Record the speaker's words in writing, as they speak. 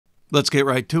Let's get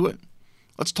right to it.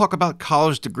 Let's talk about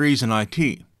college degrees in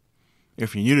IT.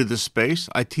 If you're new to this space,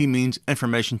 IT means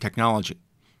information technology.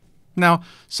 Now,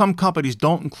 some companies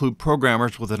don't include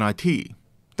programmers within IT.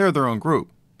 They're their own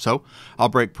group. So, I'll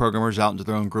break programmers out into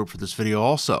their own group for this video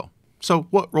also. So,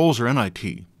 what roles are in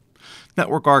IT?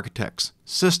 Network architects,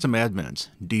 system admins,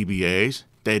 DBAs,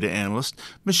 data analysts,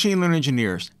 machine learning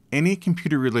engineers, any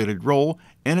computer-related role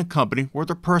in a company where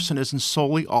the person isn't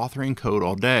solely authoring code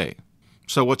all day.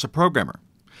 So what's a programmer?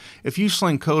 If you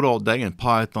sling code all day in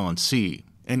Python, C,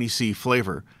 any C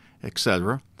flavor,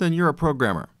 etc., then you're a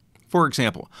programmer. For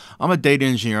example, I'm a data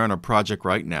engineer on a project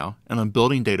right now, and I'm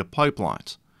building data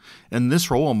pipelines. In this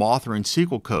role, I'm authoring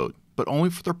SQL code, but only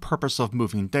for the purpose of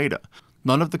moving data.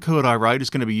 None of the code I write is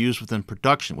going to be used within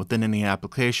production, within any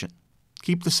application.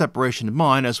 Keep the separation in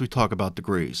mind as we talk about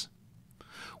degrees.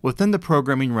 Within the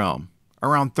programming realm,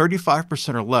 around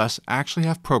 35% or less actually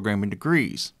have programming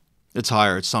degrees. It's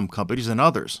higher at some companies than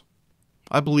others.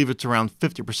 I believe it's around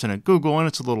 50% at Google, and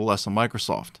it's a little less at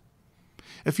Microsoft.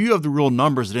 If you have the real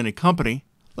numbers at any company,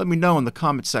 let me know in the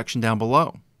comment section down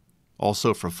below.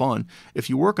 Also, for fun, if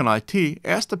you work in IT,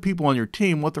 ask the people on your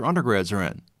team what their undergrads are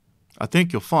in. I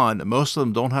think you'll find that most of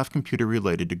them don't have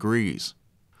computer-related degrees.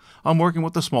 I'm working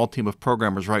with a small team of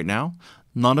programmers right now.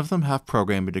 None of them have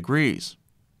programming degrees.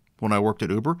 When I worked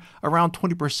at Uber, around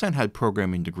 20% had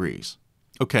programming degrees.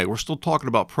 Okay, we're still talking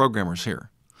about programmers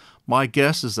here. My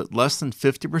guess is that less than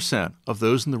 50% of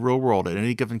those in the real world at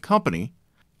any given company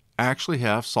actually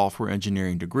have software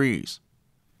engineering degrees.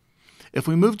 If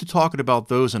we move to talking about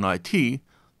those in IT,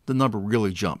 the number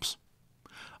really jumps.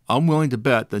 I'm willing to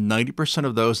bet that 90%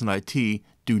 of those in IT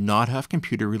do not have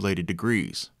computer-related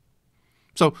degrees.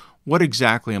 So, what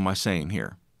exactly am I saying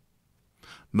here?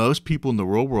 Most people in the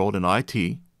real world in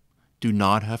IT do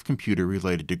not have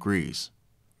computer-related degrees.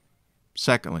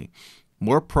 Secondly,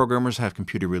 more programmers have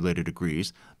computer-related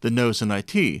degrees than those in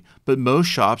IT, but most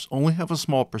shops only have a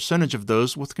small percentage of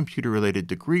those with computer-related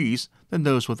degrees than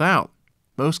those without.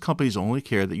 Most companies only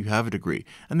care that you have a degree,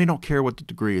 and they don't care what the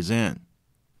degree is in.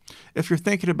 If you're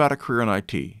thinking about a career in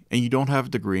IT and you don't have a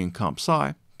degree in comp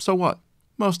sci, so what?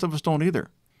 Most of us don't either.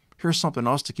 Here's something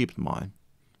else to keep in mind.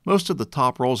 Most of the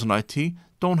top roles in IT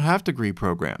don't have degree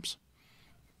programs.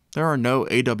 There are no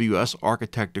AWS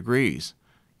architect degrees.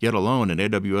 Yet alone, an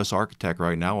AWS architect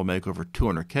right now will make over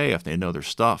 $200K if they know their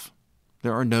stuff.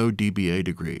 There are no DBA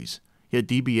degrees, yet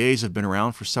DBAs have been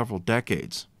around for several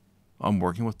decades. I'm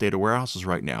working with data warehouses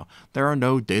right now. There are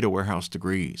no data warehouse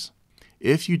degrees.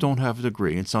 If you don't have a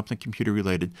degree in something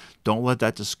computer-related, don't let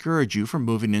that discourage you from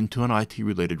moving into an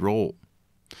IT-related role.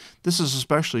 This is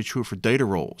especially true for data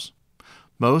roles.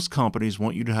 Most companies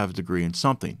want you to have a degree in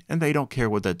something, and they don't care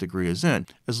what that degree is in,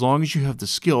 as long as you have the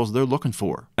skills they're looking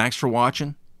for. Thanks for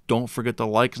watching. Don't forget to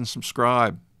like and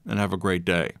subscribe, and have a great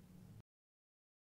day.